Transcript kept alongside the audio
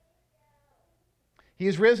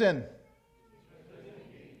He's risen.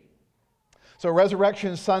 So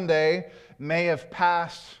Resurrection Sunday may have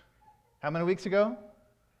passed, how many weeks ago?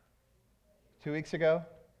 2 weeks ago?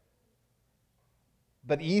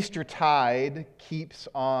 But Eastertide keeps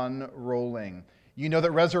on rolling. You know that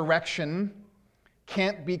resurrection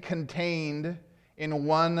can't be contained in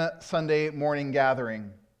one Sunday morning gathering.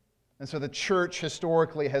 And so the church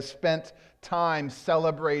historically has spent time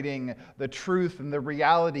celebrating the truth and the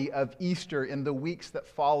reality of Easter in the weeks that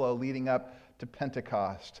follow leading up to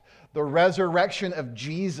Pentecost. The resurrection of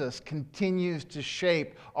Jesus continues to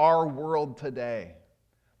shape our world today.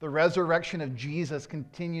 The resurrection of Jesus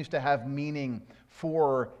continues to have meaning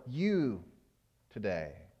for you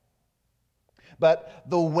today. But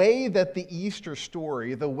the way that the Easter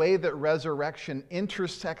story, the way that resurrection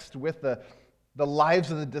intersects with the lives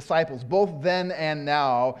of the disciples, both then and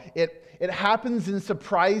now, it happens in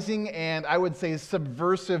surprising and, I would say,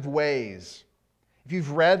 subversive ways. If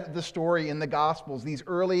you've read the story in the Gospels, these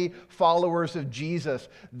early followers of Jesus,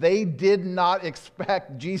 they did not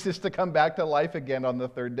expect Jesus to come back to life again on the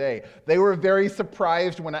third day. They were very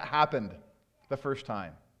surprised when it happened the first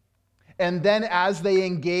time. And then as they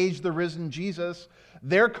engage the risen Jesus,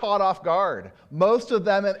 they're caught off guard. Most of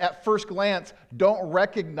them at first glance don't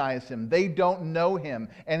recognize him. They don't know him.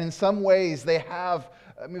 And in some ways they have,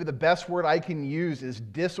 maybe the best word I can use is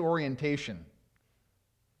disorientation.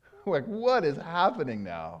 Like, what is happening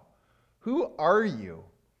now? Who are you?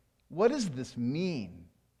 What does this mean?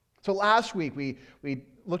 So last week we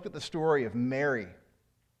looked at the story of Mary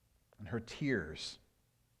and her tears,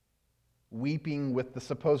 weeping with the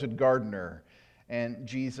supposed gardener, and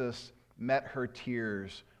Jesus met her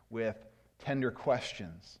tears with tender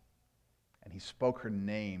questions, and he spoke her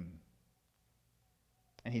name,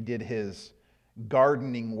 and he did his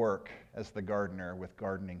gardening work as the gardener with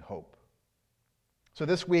gardening hope. So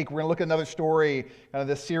this week, we're going to look at another story, kind of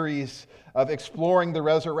this series of exploring the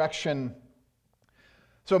resurrection.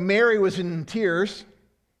 So Mary was in tears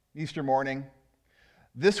Easter morning.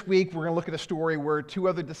 This week, we're going to look at a story where two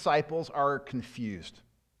other disciples are confused.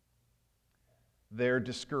 They're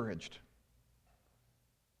discouraged.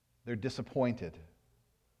 They're disappointed.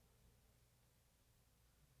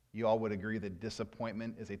 You all would agree that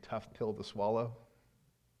disappointment is a tough pill to swallow?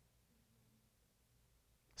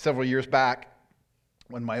 Several years back,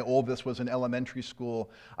 when my oldest was in elementary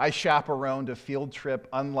school, I chaperoned a field trip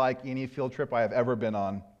unlike any field trip I have ever been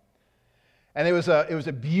on. And it was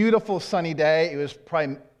a beautiful sunny day. It was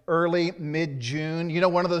probably early, mid-June. You know,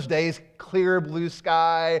 one of those days, clear blue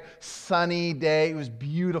sky, sunny day. It was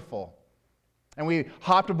beautiful. And we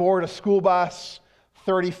hopped aboard a school bus,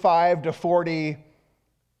 35 to 40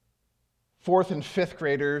 fourth and fifth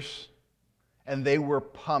graders, and they were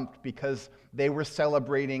pumped because they were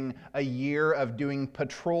celebrating a year of doing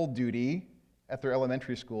patrol duty at their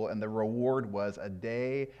elementary school, and the reward was a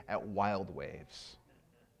day at Wild Waves.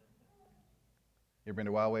 You ever been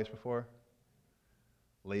to Wild Waves before?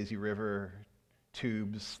 Lazy river,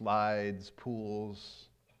 tubes, slides, pools.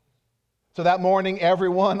 So that morning,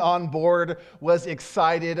 everyone on board was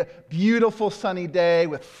excited. Beautiful sunny day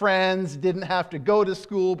with friends. Didn't have to go to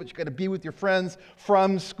school, but you got to be with your friends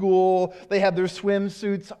from school. They had their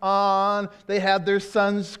swimsuits on. They had their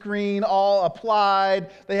sunscreen all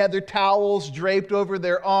applied. They had their towels draped over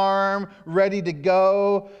their arm, ready to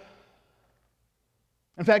go.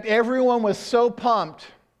 In fact, everyone was so pumped.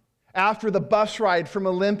 After the bus ride from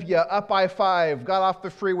Olympia up I-5, got off the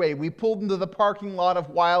freeway, we pulled into the parking lot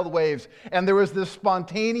of Wild Waves, and there was this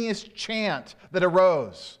spontaneous chant that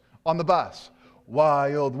arose on the bus.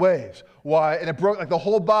 Wild Waves, and it broke like the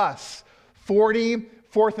whole bus. 40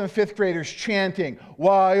 fourth and fifth graders chanting,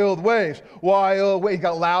 Wild Waves, Wild Waves. It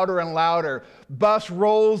got louder and louder. Bus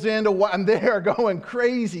rolls into, and they are going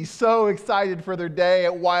crazy, so excited for their day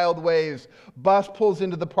at Wild Waves. Bus pulls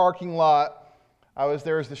into the parking lot. I was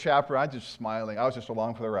there as the chaperone, I was just smiling. I was just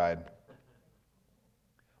along for the ride.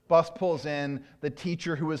 Bus pulls in. The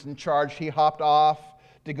teacher who was in charge, he hopped off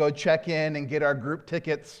to go check in and get our group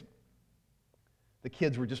tickets. The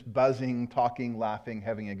kids were just buzzing, talking, laughing,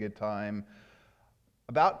 having a good time.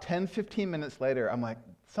 About 10, 15 minutes later, I'm like,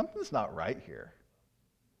 something's not right here.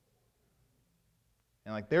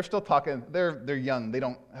 And like they're still talking, they're young, they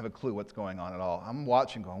don't have a clue what's going on at all. I'm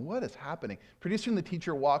watching going, what is happening? Pretty soon the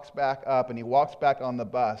teacher walks back up and he walks back on the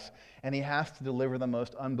bus and he has to deliver the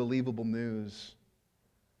most unbelievable news.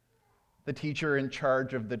 The teacher in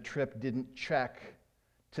charge of the trip didn't check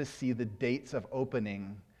to see the dates of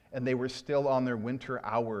opening, and they were still on their winter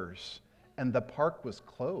hours, and the park was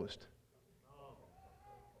closed.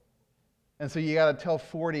 And so you got to tell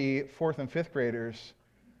 40 fourth and fifth graders,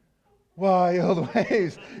 Wild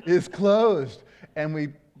Waves is closed. And we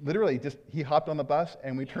literally he hopped on the bus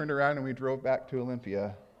and we turned around and we drove back to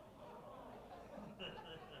Olympia.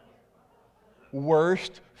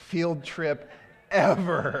 Worst field trip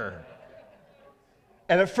ever.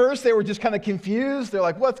 And at first they were just kind of confused. They're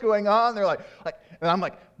like, what's going on? They're like, and I'm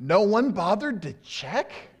like, no one bothered to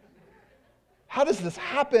check? How does this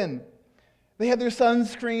happen? They had their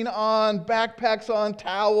sunscreen on, backpacks on,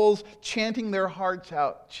 towels, chanting their hearts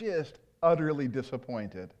out, just utterly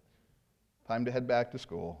disappointed. Time to head back to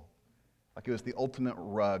school. Like it was the ultimate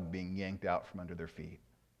rug being yanked out from under their feet.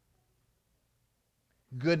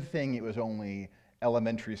 Good thing it was only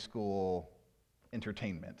elementary school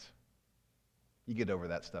entertainment. You get over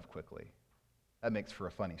that stuff quickly. That makes for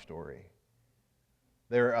a funny story.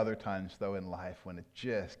 There are other times, though, in life when it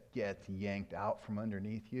just gets yanked out from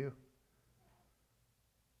underneath you.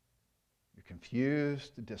 You're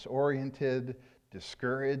confused, disoriented,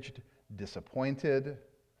 discouraged, disappointed.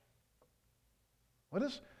 What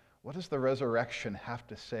does the resurrection have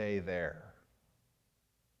to say there?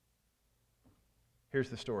 Here's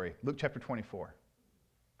the story. Luke chapter 24.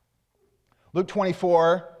 Luke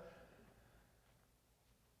 24.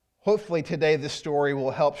 Hopefully today this story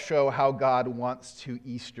will help show how God wants to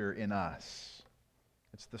Easter in us.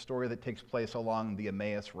 It's the story that takes place along the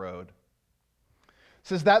Emmaeus road. It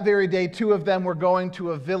says, that very day, two of them were going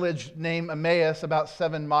to a village named Emmaeus, about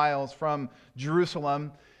 7 miles from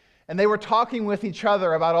Jerusalem, and they were talking with each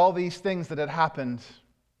other about all these things that had happened. I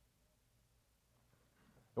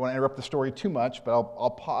don't want to interrupt the story too much, but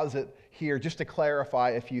I'll pause it here just to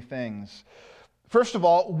clarify a few things. First of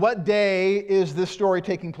all, what day is this story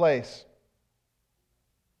taking place?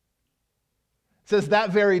 It says that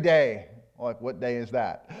very day. Like, what day is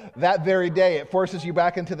that? That very day. It forces you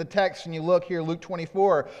back into the text and you look here, Luke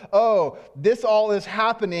 24. Oh, this all is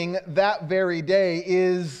happening that very day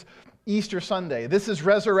is Easter Sunday. This is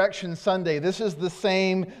Resurrection Sunday. This is the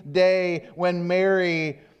same day when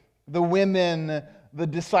Mary, the women, the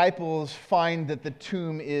disciples find that the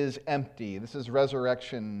tomb is empty. This is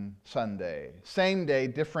Resurrection Sunday. Same day,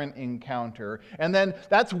 different encounter. And then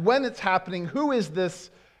that's when it's happening. Who is this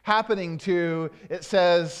happening to? It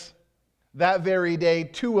says, that very day,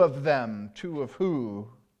 two of them. Two of who?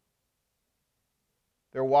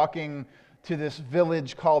 They're walking to this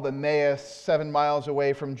village called Emmaus, 7 miles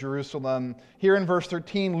away from Jerusalem. Here in verse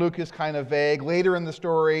 13, Luke is kind of vague. Later in the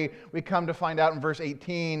story, we come to find out in verse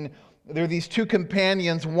 18, there are these two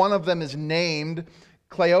companions. One of them is named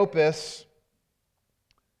Cleopas.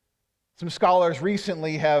 Some scholars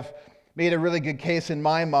recently have made a really good case in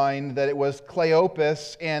my mind that it was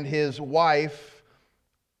Cleopas and his wife,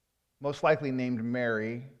 most likely named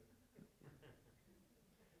Mary.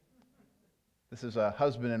 This is a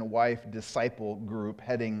husband and wife disciple group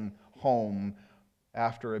heading home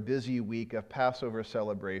after a busy week of Passover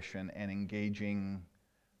celebration and engaging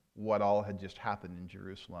what all had just happened in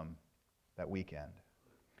Jerusalem that weekend.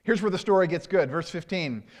 Here's where the story gets good. Verse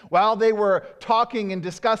 15. While they were talking and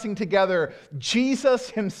discussing together, Jesus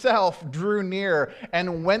himself drew near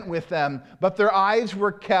and went with them, but their eyes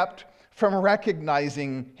were kept from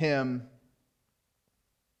recognizing him.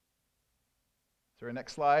 Is there a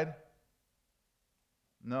next slide?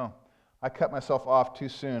 No. I cut myself off too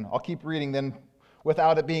soon. I'll keep reading then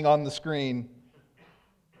without it being on the screen.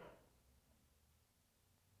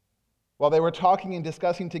 While they were talking and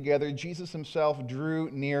discussing together, Jesus himself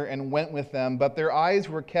drew near and went with them, but their eyes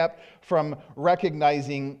were kept from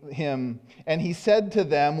recognizing him. And he said to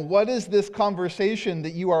them, "What is this conversation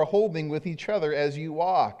that you are holding with each other as you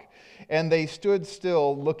walk?" And they stood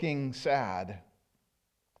still, looking sad.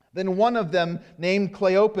 Then one of them, named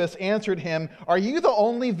Cleopas, answered him, "Are you the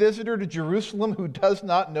only visitor to Jerusalem who does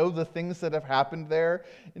not know the things that have happened there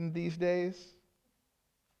in these days?"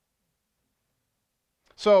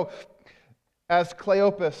 So, as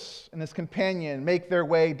Cleopas and his companion make their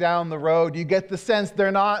way down the road, you get the sense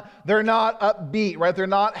they're not upbeat, right? They're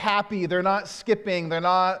not happy, they're not skipping, they're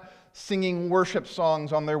not singing worship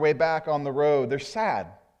songs on their way back on the road. They're sad.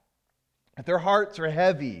 Their hearts are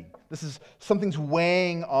heavy. Something's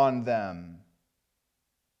weighing on them.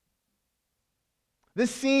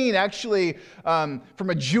 This scene actually, from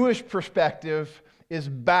a Jewish perspective, is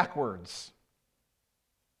backwards.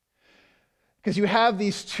 Because you have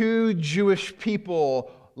these two Jewish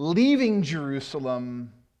people leaving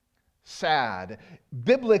Jerusalem sad.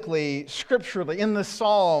 Biblically, scripturally, in the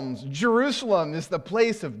Psalms, Jerusalem is the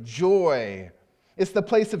place of joy. It's the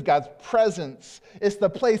place of God's presence. It's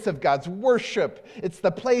the place of God's worship. It's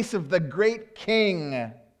the place of the great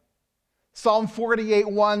King. Psalm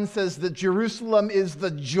 48:1 says that Jerusalem is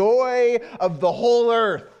the joy of the whole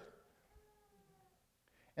earth.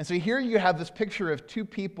 And so here you have this picture of two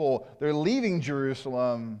people. They're leaving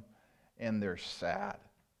Jerusalem, and they're sad,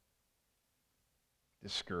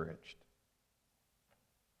 discouraged.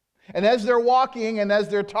 And as they're walking and as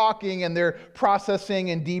they're talking and they're processing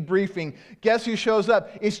and debriefing, guess who shows up?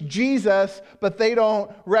 It's Jesus, but they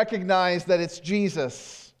don't recognize that it's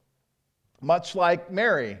Jesus. Much like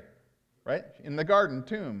Mary, right? In the garden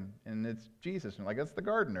tomb, and it's Jesus. And like, it's the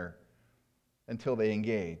gardener. Until they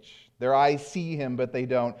engage. Their eyes see him, but they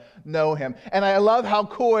don't know him. And I love how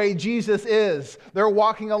coy Jesus is. They're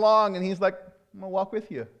walking along, and he's like, I'm going to walk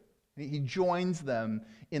with you. He joins them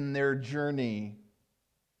in their journey.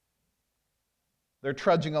 They're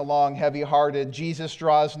trudging along heavy-hearted. Jesus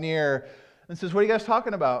draws near and says, what are you guys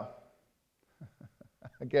talking about?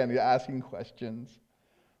 Again, you're asking questions.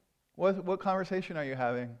 What conversation are you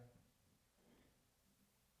having?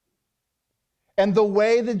 And the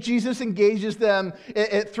way that Jesus engages them,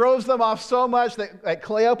 it throws them off so much that like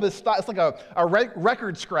Cleopas stops. It's like a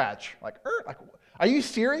record scratch. Like, are you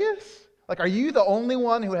serious? Like, are you the only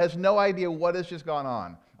one who has no idea what has just gone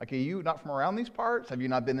on? Like, are you not from around these parts? Have you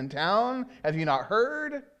not been in town? Have you not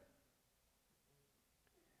heard?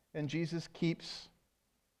 And Jesus keeps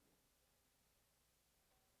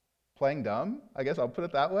playing dumb, I guess I'll put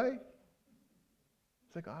it that way.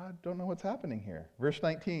 It's like, I don't know what's happening here. Verse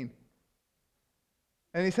 19.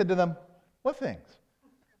 And he said to them, what things?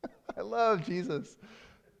 I love Jesus.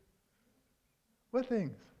 What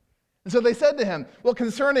things? And so they said to him, well,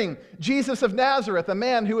 concerning Jesus of Nazareth, a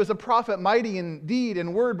man who is a prophet, mighty in deed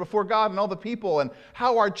and word before God and all the people, and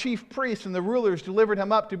how our chief priests and the rulers delivered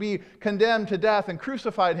him up to be condemned to death and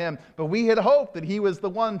crucified him. But we had hoped that he was the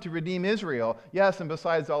one to redeem Israel. Yes, and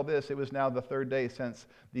besides all this, it was now the third day since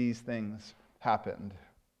these things happened.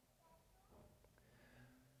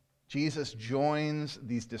 Jesus joins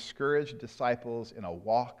these discouraged disciples in a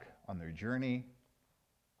walk on their journey.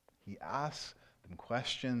 He asks them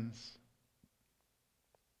questions.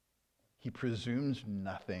 He presumes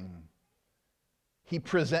nothing. He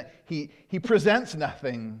presents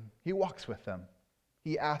nothing. He walks with them.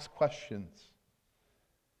 He asks questions.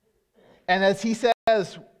 And as he says,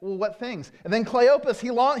 well, what things? And then Cleopas, he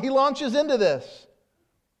launches into this.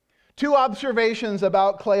 Two observations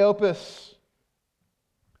about Cleopas.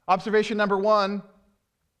 Observation number one,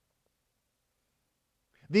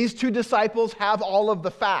 these two disciples have all of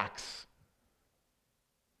the facts.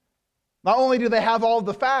 Not only do they have all of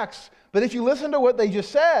the facts, but if you listen to what they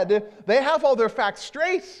just said, they have all their facts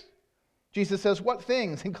straight. Jesus says, what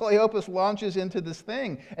things? And Cleopas launches into this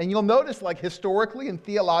thing. And you'll notice, like historically and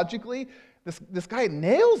theologically, this guy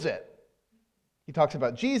nails it. He talks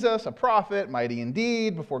about Jesus, a prophet, mighty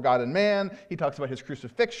indeed, before God and man. He talks about his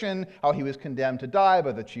crucifixion, how he was condemned to die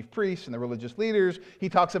by the chief priests and the religious leaders. He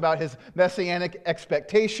talks about his messianic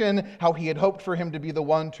expectation, how he had hoped for him to be the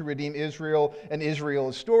one to redeem Israel and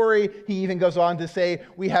Israel's story. He even goes on to say,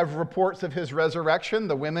 we have reports of his resurrection.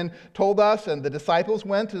 The women told us, and the disciples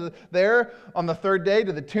went there on the third day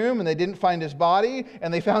to the tomb, and they didn't find his body,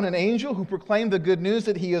 and they found an angel who proclaimed the good news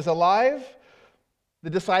that he is alive. The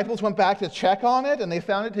disciples went back to check on it, and they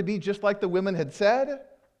found it to be just like the women had said.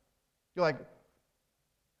 You're like,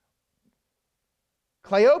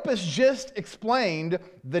 Cleopas just explained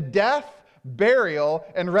the death, burial,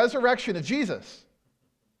 and resurrection of Jesus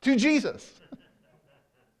to Jesus.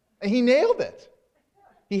 And he nailed it.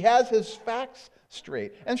 He has his facts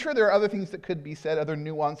straight. And sure, there are other things that could be said, other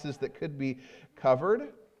nuances that could be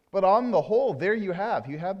covered. But on the whole, there you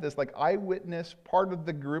have this like eyewitness, part of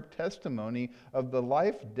the group testimony of the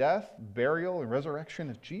life, death, burial, and resurrection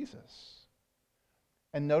of Jesus.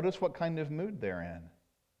 And notice what kind of mood they're in.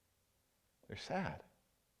 They're sad,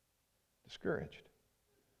 discouraged,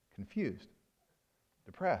 confused,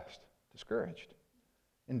 depressed, discouraged,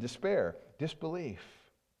 in despair, disbelief.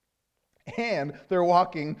 And they're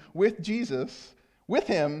walking with Jesus, with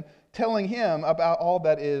him, telling him about all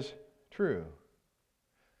that is true.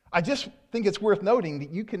 I just think it's worth noting that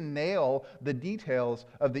you can nail the details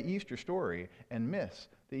of the Easter story and miss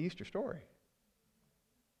the Easter story.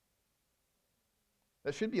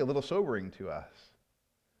 That should be a little sobering to us.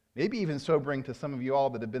 Maybe even sobering to some of you all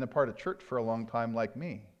that have been a part of church for a long time like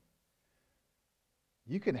me.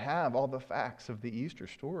 You can have all the facts of the Easter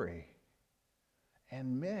story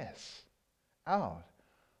and miss out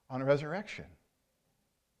on resurrection.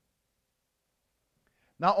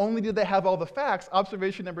 Not only did they have all the facts,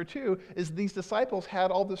 observation number two is these disciples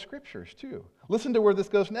had all the scriptures too. Listen to where this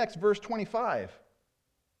goes next, verse 25.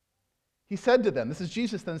 He said to them, this is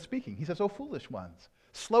Jesus then speaking, he says, O foolish ones,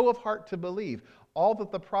 slow of heart to believe all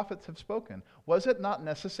that the prophets have spoken. Was it not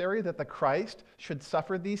necessary that the Christ should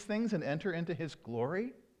suffer these things and enter into his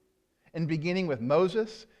glory? And beginning with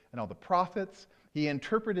Moses and all the prophets, he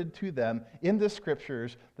interpreted to them in the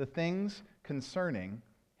scriptures the things concerning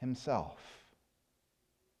himself.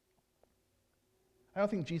 I don't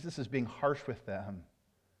think Jesus is being harsh with them,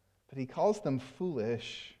 but he calls them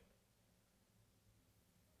foolish.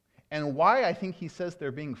 And why I think he says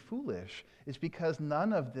they're being foolish is because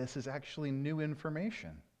none of this is actually new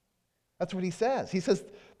information. That's what he says. He says,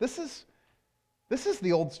 this is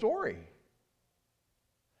the old story.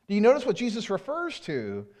 Do you notice what Jesus refers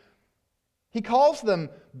to? He calls them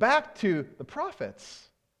back to the prophets,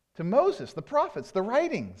 to Moses, the prophets, the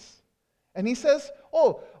writings. And he says,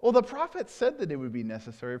 oh, well, the prophets said that it would be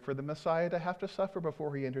necessary for the Messiah to have to suffer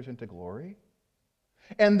before he enters into glory.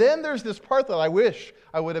 And then there's this part that I wish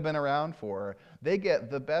I would have been around for. They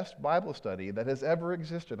get the best Bible study that has ever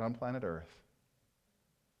existed on planet Earth.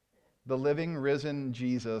 The living, risen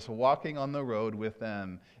Jesus walking on the road with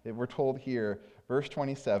them. We're told here, verse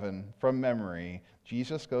 27, from memory,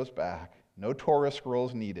 Jesus goes back, no Torah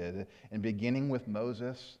scrolls needed, and beginning with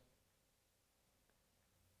Moses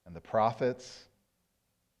and the prophets,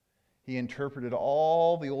 he interpreted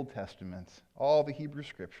all the Old Testament, all the Hebrew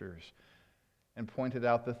Scriptures, and pointed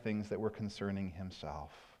out the things that were concerning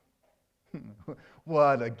himself.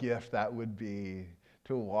 What a gift that would be,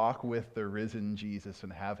 to walk with the risen Jesus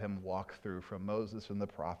and have him walk through from Moses and the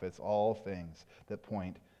prophets all things that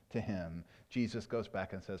point to him. Jesus goes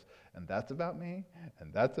back and says, and that's about me,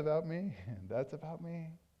 and that's about me, and that's about me.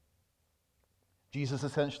 Jesus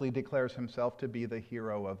essentially declares himself to be the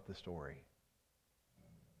hero of the story.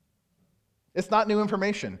 It's not new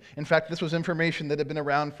information. In fact, this was information that had been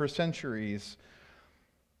around for centuries.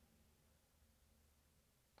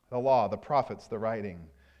 The law, the prophets, the writing.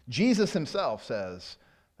 Jesus himself says,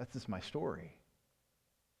 this is my story.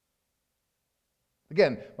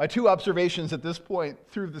 Again, my two observations at this point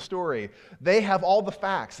through the story, they have all the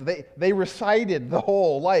facts. They recited the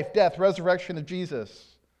whole life, death, resurrection of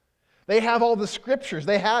Jesus. They have all the scriptures.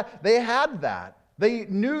 They had that. They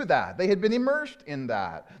knew that. They had been immersed in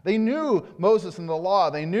that. They knew Moses and the law.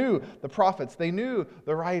 They knew the prophets. They knew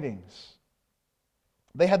the writings.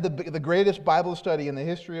 They had the greatest Bible study in the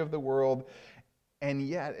history of the world, and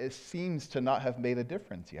yet it seems to not have made a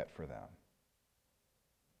difference yet for them.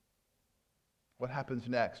 What happens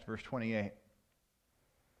next? Verse 28.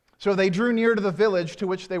 So they drew near to the village to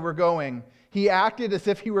which they were going. He acted as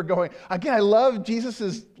if he were going. Again, I love Jesus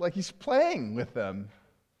is like he's playing with them.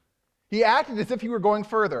 He acted as if he were going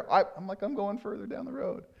further. I'm going further down the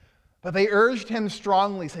road. But they urged him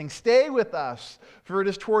strongly, saying, stay with us, for it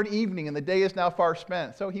is toward evening, and the day is now far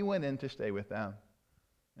spent. So he went in to stay with them.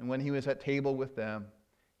 And when he was at table with them,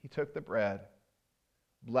 he took the bread,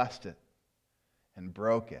 blessed it, and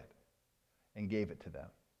broke it, and gave it to them.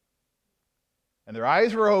 And their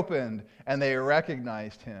eyes were opened, and they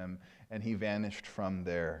recognized him, and he vanished from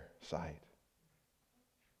their sight.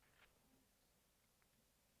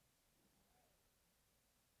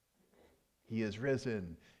 He is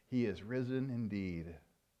risen. He is risen indeed.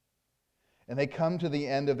 And they come to the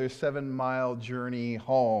end of their 7-mile journey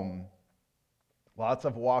home. Lots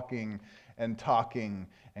of walking and talking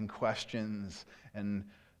and questions and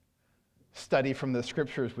study from the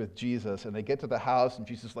scriptures with Jesus. And they get to the house and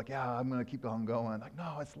Jesus is like, yeah, I'm going to keep on going. Like,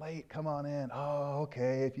 no, it's late. Come on in. Oh,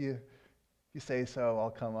 okay. If you say so,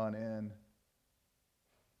 I'll come on in.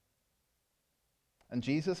 And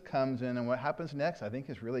Jesus comes in, and what happens next I think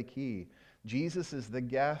is really key. Jesus is the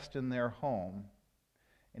guest in their home,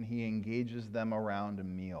 and he engages them around a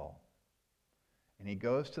meal. And he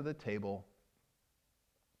goes to the table,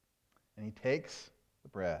 and he takes the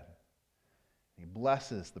bread. He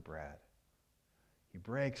blesses the bread. He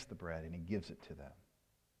breaks the bread, and he gives it to them.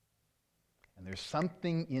 And there's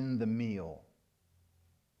something in the meal.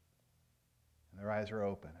 And their eyes are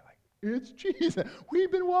open. They're like, it's Jesus.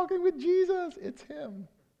 We've been walking with Jesus. It's him.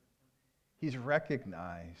 He's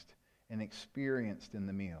recognized and experienced in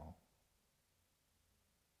the meal.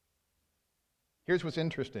 Here's what's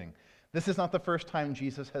interesting. This is not the first time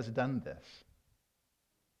Jesus has done this.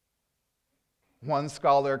 One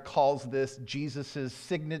scholar calls this Jesus'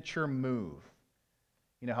 signature move.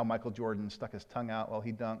 You know how Michael Jordan stuck his tongue out while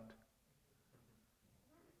he dunked?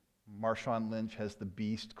 Marshawn Lynch has the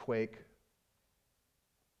beast quake.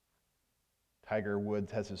 Tiger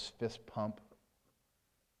Woods has his fist pump.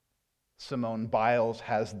 Simone Biles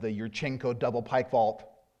has the Yurchenko double pike vault.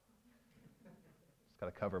 Just got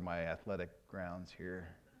to cover my athletic grounds here.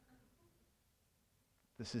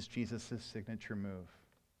 This is Jesus' signature move.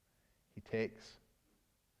 He takes,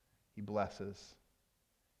 he blesses,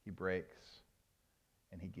 he breaks,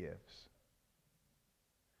 and he gives.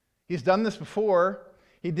 He's done this before.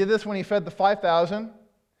 He did this when he fed the 5,000.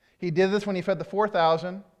 He did this when he fed the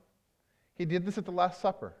 4,000. He did this at the Last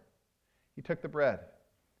Supper. He took the bread,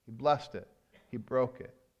 he blessed it, he broke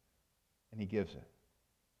it, and he gives it.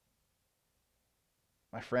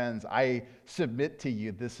 My friends, I submit to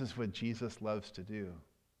you, this is what Jesus loves to do.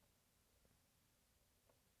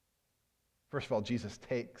 First of all, Jesus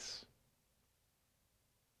takes.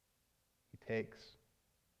 He takes.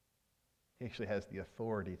 He actually has the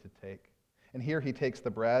authority to take. And here he takes the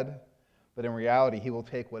bread, but in reality, he will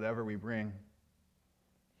take whatever we bring.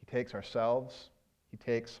 He takes ourselves. He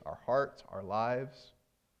takes our hearts, our lives.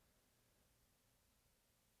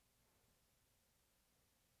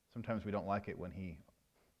 Sometimes we don't like it when he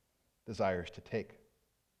desires to take.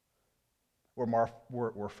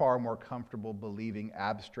 We're far more comfortable believing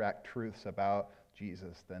abstract truths about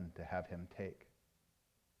Jesus than to have him take.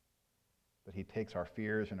 But he takes our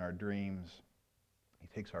fears and our dreams. He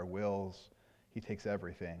takes our wills. He takes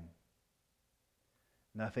everything.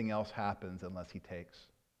 Nothing else happens unless he takes.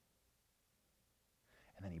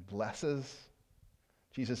 And then he blesses.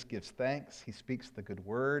 Jesus gives thanks. He speaks the good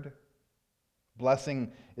word.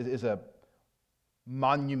 Blessing is a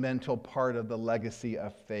monumental part of the legacy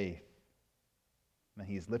of faith. And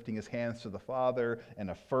he's lifting his hands to the Father and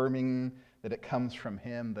affirming that it comes from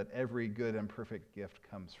him, that every good and perfect gift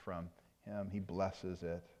comes from him. He blesses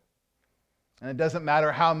it. And it doesn't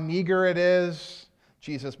matter how meager it is,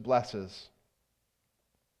 Jesus blesses.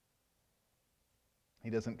 He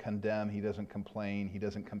doesn't condemn, he doesn't complain, he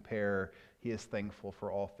doesn't compare. He is thankful for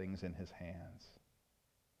all things in his hands.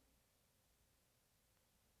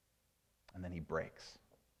 And then he breaks.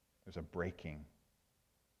 There's a breaking.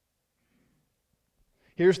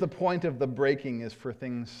 Here's the point of the breaking, is for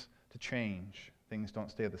things to change. Things don't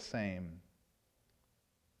stay the same.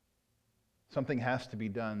 Something has to be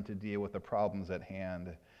done to deal with the problems at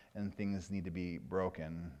hand, and things need to be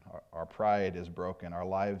broken. Our pride is broken. Our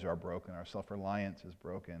lives are broken. Our self-reliance is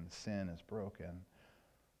broken. Sin is broken.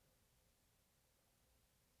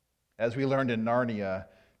 As we learned in Narnia,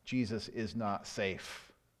 Jesus is not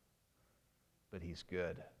safe, but he's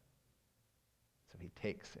good. So he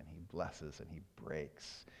takes and he blesses and he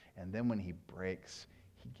breaks. And then when he breaks,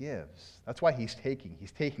 he gives. That's why he's taking.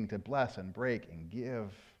 He's taking to bless and break and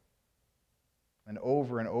give. And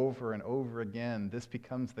over and over and over again, this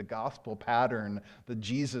becomes the gospel pattern, the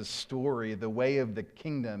Jesus story, the way of the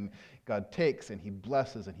kingdom. God takes and he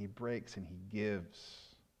blesses and he breaks and he gives.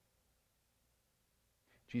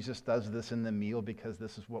 Jesus does this in the meal because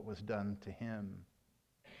this is what was done to him.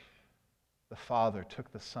 The Father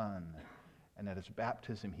took the Son, and at his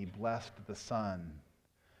baptism he blessed the Son,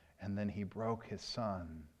 and then he broke his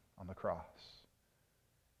Son on the cross,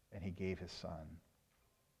 and he gave his Son.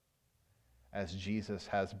 As Jesus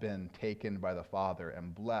has been taken by the Father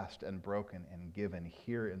and blessed and broken and given,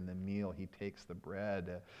 here in the meal he takes the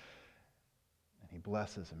bread and he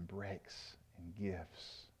blesses and breaks and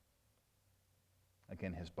gives.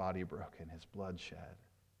 Again, his body broken, his blood shed.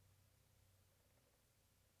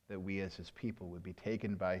 That we as his people would be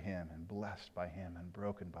taken by him and blessed by him and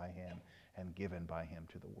broken by him and given by him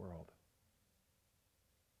to the world.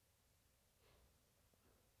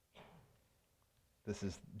 This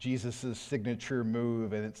is Jesus' signature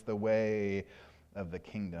move, and it's the way of the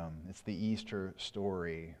kingdom. It's the Easter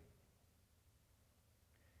story.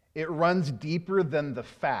 It runs deeper than the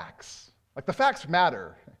facts. Like, the facts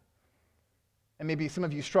matter. And maybe some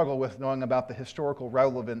of you struggle with knowing about the historical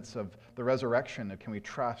relevance of the resurrection. Can we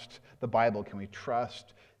trust the Bible? Can we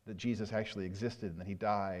trust that Jesus actually existed and that he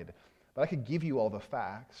died? But I could give you all the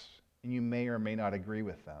facts, and you may or may not agree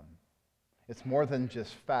with them. It's more than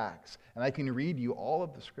just facts. And I can read you all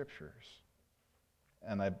of the scriptures.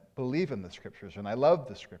 And I believe in the scriptures, and I love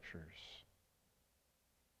the scriptures.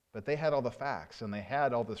 But they had all the facts, and they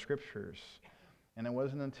had all the scriptures. And it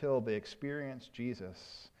wasn't until they experienced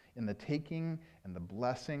Jesus in the taking and the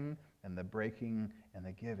blessing and the breaking and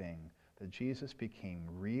the giving that Jesus became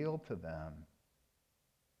real to them.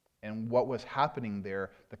 And what was happening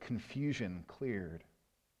there, the confusion cleared.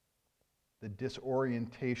 The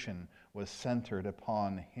disorientation was centered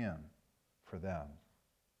upon him for them.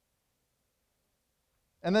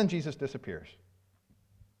 And then Jesus disappears.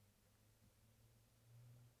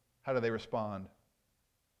 How do they respond?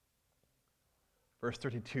 Verse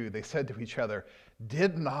 32, they said to each other,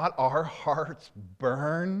 "Did not our hearts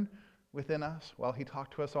burn within us while he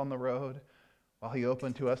talked to us on the road, while he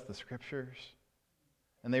opened to us the scriptures?"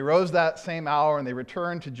 And they rose that same hour, and they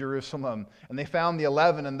returned to Jerusalem. And they found the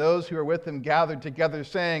 11 and those who were with them gathered together,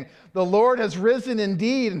 saying, "The Lord has risen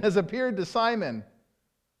indeed and has appeared to Simon."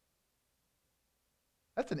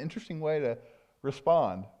 That's an interesting way to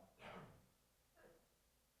respond.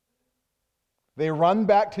 They run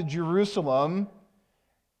back to Jerusalem,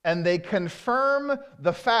 and they confirm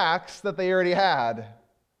the facts that they already had.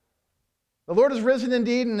 The Lord has risen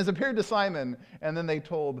indeed and has appeared to Simon. And then they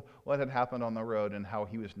told what had happened on the road and how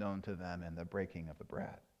he was known to them in the breaking of the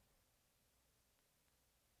bread.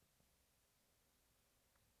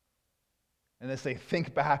 And as they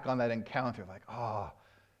think back on that encounter, like, oh,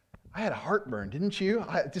 I had heartburn, didn't you?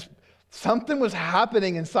 Something was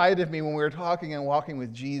happening inside of me when we were talking and walking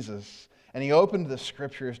with Jesus. And he opened the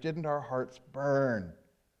scriptures. Didn't our hearts burn?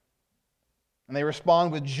 And they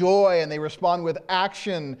respond with joy, and they respond with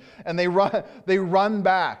action, and they run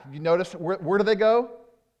back. You notice, where do they go?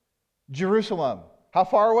 Jerusalem. How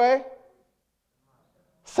far away?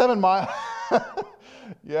 7 miles.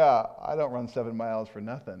 Yeah, I don't run 7 miles for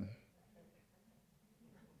nothing.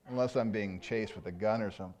 Unless I'm being chased with a gun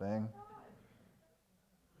or something.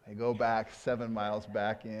 They go back 7 miles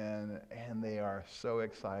back in, and they are so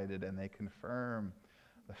excited, and they confirm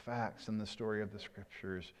the facts and the story of the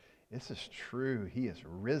scriptures. This is true. He is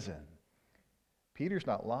risen. Peter's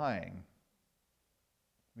not lying.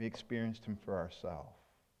 We experienced him for ourselves.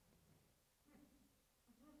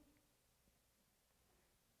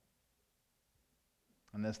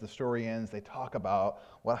 And as the story ends, they talk about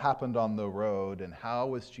what happened on the road and how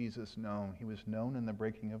was Jesus known. He was known in the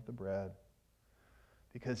breaking of the bread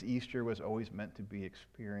because Easter was always meant to be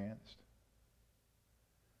experienced,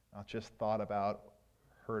 not just thought about,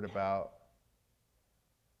 heard about.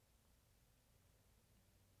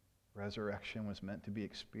 Resurrection was meant to be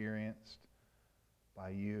experienced by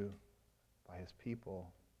you, by his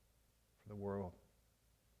people, for the world.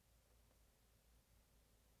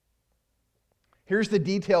 Here's the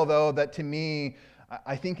detail, though, that to me,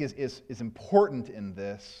 I think is important in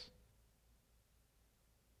this.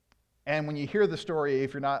 And when you hear the story,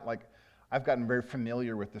 if you're not like, I've gotten very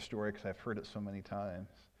familiar with the story because I've heard it so many times.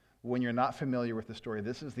 When you're not familiar with the story,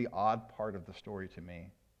 this is the odd part of the story to me.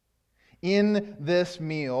 In this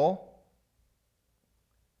meal,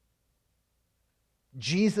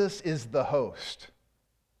 Jesus is the host.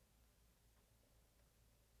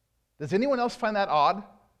 Does anyone else find that odd?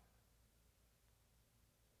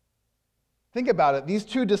 Think about it. These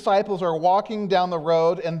two disciples are walking down the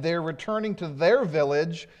road and they're returning to their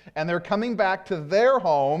village and they're coming back to their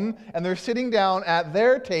home and they're sitting down at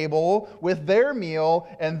their table with their meal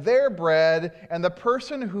and their bread, and the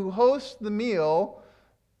person who hosts the meal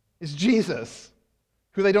is Jesus,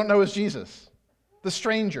 who they don't know is Jesus, the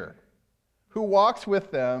stranger, who walks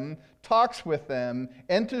with them, talks with them,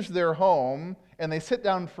 enters their home, and they sit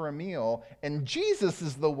down for a meal, and Jesus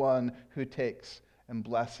is the one who takes and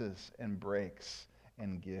blesses and breaks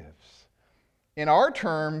and gives. In our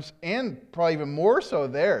terms, and probably even more so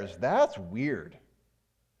theirs, that's weird.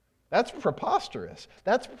 That's preposterous.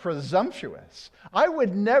 That's presumptuous. I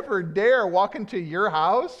would never dare walk into your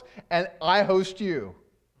house and I host you,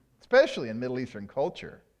 especially in Middle Eastern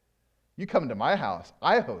culture. You come to my house,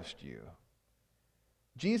 I host you.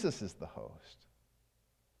 Jesus is the host.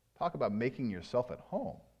 Talk about making yourself at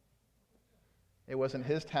home. It wasn't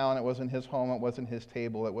his town, it wasn't his home, it wasn't his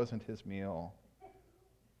table, it wasn't his meal.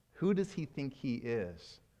 Who does he think he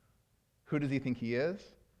is? Who does he think he is?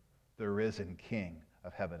 The risen King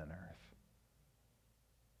of heaven and earth,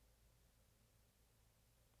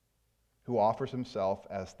 who offers himself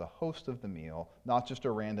as the host of the meal, not just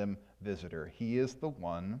a random visitor. He is the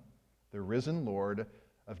one, the risen Lord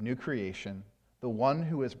of new creation, the one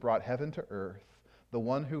who has brought heaven to earth, the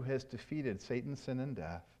one who has defeated Satan, sin, and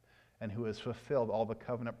death, and who has fulfilled all the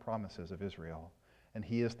covenant promises of Israel. And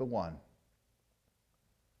he is the one.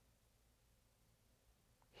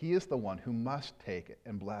 He is the one who must take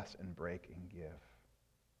and bless and break and give.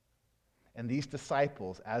 And these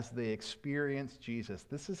disciples, as they experience Jesus,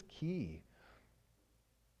 this is key.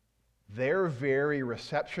 Their very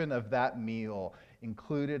reception of that meal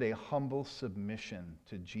included a humble submission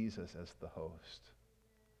to Jesus as the host.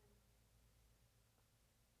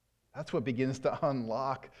 That's what begins to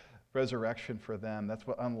unlock resurrection for them. That's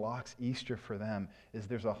what unlocks Easter for them, is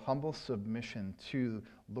there's a humble submission to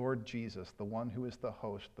Lord Jesus, the one who is the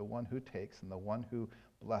host, the one who takes, and the one who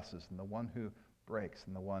blesses, and the one who breaks,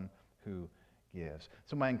 and the one who gives.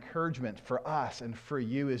 So my encouragement for us and for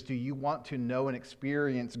you is, do you want to know and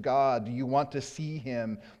experience God? Do you want to see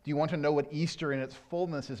him? Do you want to know what Easter in its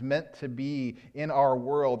fullness is meant to be in our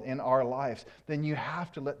world, in our lives? Then you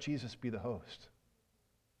have to let Jesus be the host.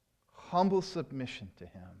 Humble submission to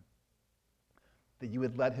him, that you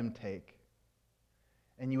would let him take,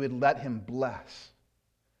 and you would let him bless,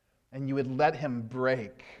 and you would let him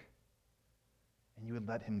break, and you would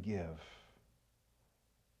let him give.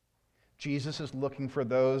 Jesus is looking for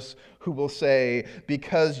those who will say,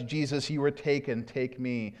 because Jesus, you were taken, take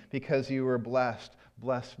me. Because you were blessed,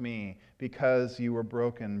 bless me. Because you were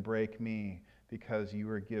broken, break me. Because you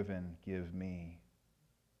were given, give me.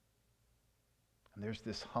 And there's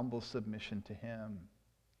this humble submission to him.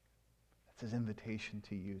 That's his invitation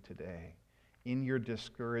to you today. In your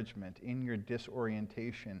discouragement, in your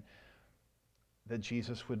disorientation, that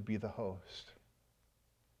Jesus would be the host.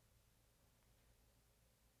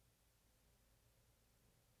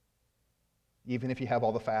 Even if you have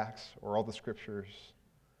all the facts or all the scriptures,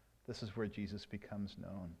 this is where Jesus becomes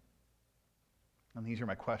known. And these are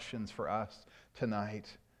my questions for us tonight.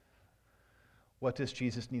 What does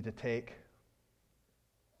Jesus need to take?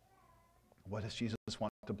 What does Jesus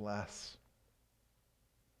want to bless?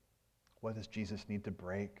 What does Jesus need to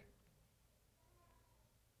break?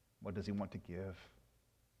 What does he want to give?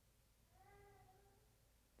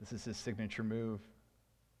 This is his signature move,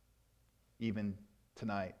 even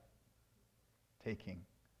tonight. Taking,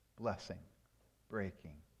 blessing,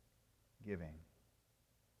 breaking, giving.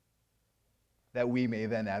 That we may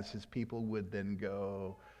then, as his people, would then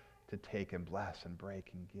go to take and bless and break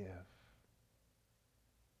and give.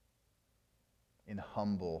 In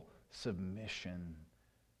humble submission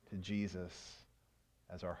to Jesus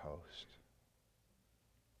as our host.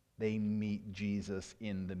 They meet Jesus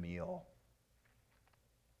in the meal.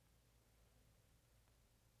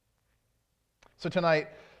 So tonight,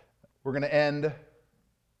 we're going to end.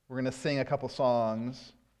 We're going to sing a couple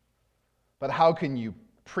songs. But how can you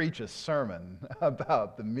preach a sermon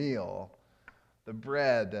about the meal, the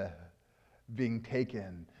bread being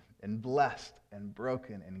taken and blessed and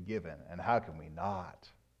broken and given? And how can we not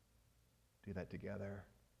do that together?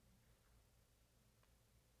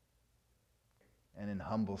 And in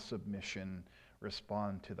humble submission,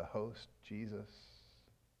 respond to the host, Jesus,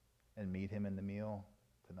 and meet him in the meal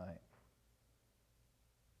tonight.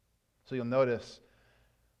 So you'll notice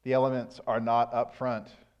the elements are not up front.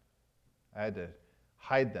 I had to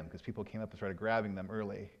hide them because people came up and started grabbing them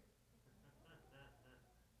early.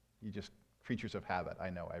 You just creatures of habit. I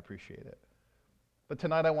know. I appreciate it. But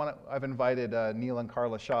tonight I've invited Neil and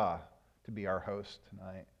Carla Shaw to be our host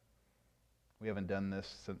tonight. We haven't done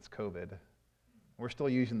this since COVID. We're still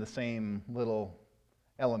using the same little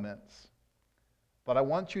elements. But I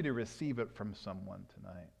want you to receive it from someone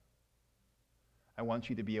tonight. I want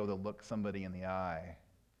you to be able to look somebody in the eye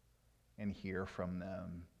and hear from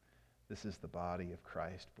them, this is the body of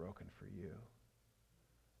Christ broken for you.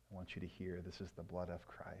 I want you to hear, this is the blood of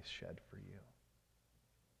Christ shed for you.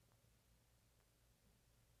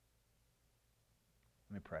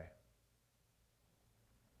 Let me pray.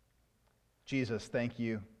 Jesus, thank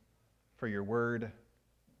you for your word.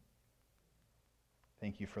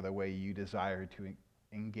 Thank you for the way you desire to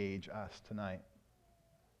engage us tonight.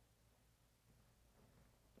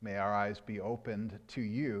 May our eyes be opened to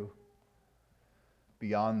you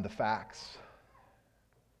beyond the facts,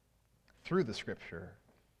 through the Scripture,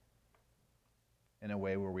 in a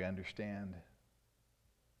way where we understand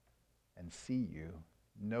and see you,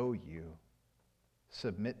 know you,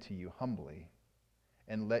 submit to you humbly,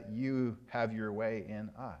 and let you have your way in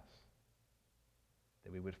us,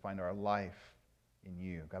 that we would find our life in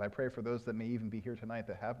you. God, I pray for those that may even be here tonight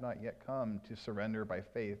that have not yet come to surrender by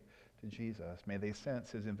faith to Jesus. May they sense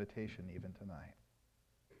his invitation even tonight.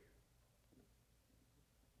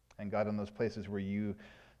 And God, in those places where you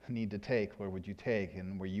need to take, Lord, would you take?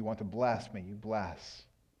 And where you want to bless, may you bless.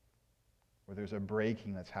 Where there's a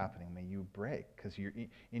breaking that's happening, may you break. Because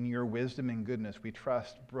in your wisdom and goodness, we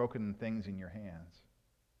trust broken things in your hands.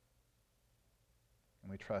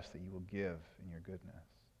 And we trust that you will give in your goodness.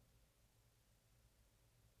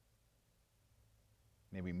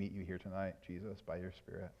 May we meet you here tonight, Jesus, by your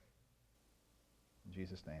Spirit. In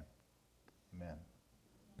Jesus' name, amen.